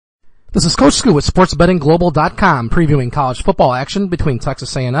This is Coach Scoot with SportsBettingGlobal.com previewing college football action between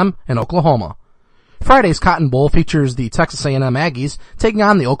Texas A&M and Oklahoma. Friday's Cotton Bowl features the Texas A&M Aggies taking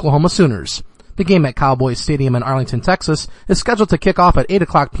on the Oklahoma Sooners. The game at Cowboys Stadium in Arlington, Texas is scheduled to kick off at 8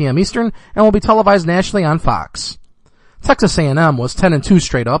 o'clock p.m. Eastern and will be televised nationally on Fox. Texas A&M was 10-2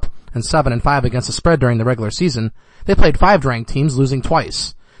 straight up and 7-5 against the spread during the regular season. They played 5 ranked teams, losing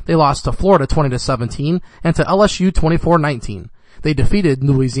twice. They lost to Florida 20-17 and to LSU 24-19. They defeated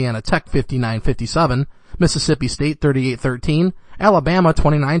Louisiana Tech 59-57, Mississippi State 38-13, Alabama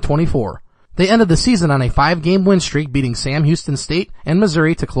 29-24. They ended the season on a 5-game win streak, beating Sam Houston State and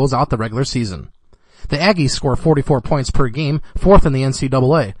Missouri to close out the regular season. The Aggies score 44 points per game, 4th in the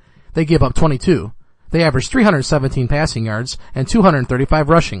NCAA. They give up 22. They average 317 passing yards and 235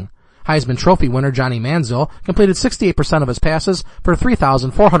 rushing. Heisman Trophy winner Johnny Manziel completed 68% of his passes for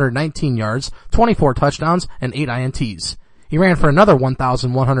 3,419 yards, 24 touchdowns, and 8 INTs. He ran for another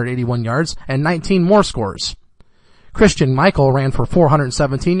 1,181 yards and 19 more scores. Christian Michael ran for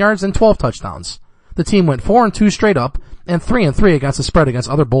 417 yards and 12 touchdowns. The team went 4-2 straight up and 3-3 against the spread against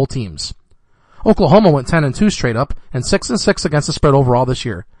other bowl teams. Oklahoma went 10-2 straight up and 6-6 against the spread overall this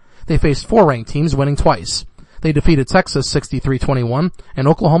year. They faced 4 ranked teams, winning twice. They defeated Texas 63-21 and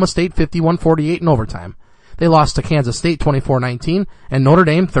Oklahoma State 51-48 in overtime. They lost to Kansas State 24-19 and Notre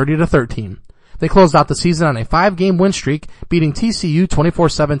Dame 30-13. They closed out the season on a 5-game win streak, beating TCU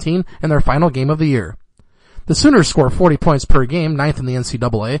 24-17 in their final game of the year. The Sooners score 40 points per game, 9th in the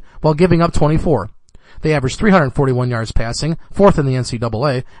NCAA, while giving up 24. They averaged 341 yards passing, 4th in the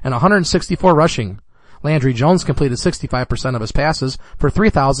NCAA, and 164 rushing. Landry Jones completed 65% of his passes for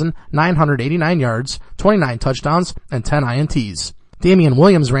 3,989 yards, 29 touchdowns, and 10 INTs. Damian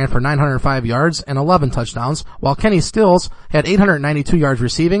Williams ran for 905 yards and 11 touchdowns, while Kenny Stills had 892 yards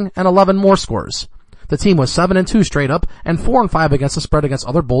receiving and 11 more scores. The team was 7-2 straight up and 4-5 against the spread against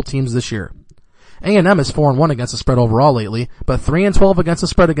other bowl teams this year. A&M is 4-1 against the spread overall lately, but 3-12 against the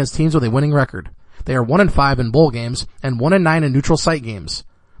spread against teams with a winning record. They are 1-5 in bowl games and 1-9 in neutral site games.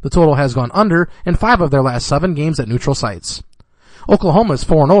 The total has gone under in 5 of their last 7 games at neutral sites. Oklahoma is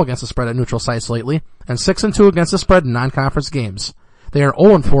 4-0 against the spread at neutral sites lately and 6-2 against the spread in non-conference games. They are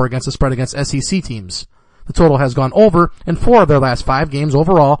 0-4 against the spread against SEC teams. The total has gone over in 4 of their last 5 games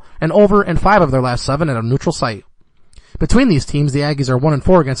overall and over in 5 of their last 7 at a neutral site. Between these teams, the Aggies are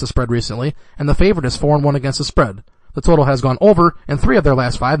 1-4 against the spread recently, and the favorite is 4-1 against the spread. The total has gone over in 3 of their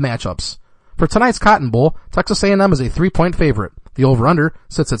last 5 matchups. For tonight's Cotton Bowl, Texas A&M is a 3-point favorite. The over-under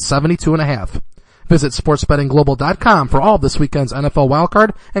sits at 72.5. Visit SportsBettingGlobal.com for all of this weekend's NFL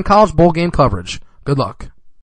wildcard and college bowl game coverage. Good luck.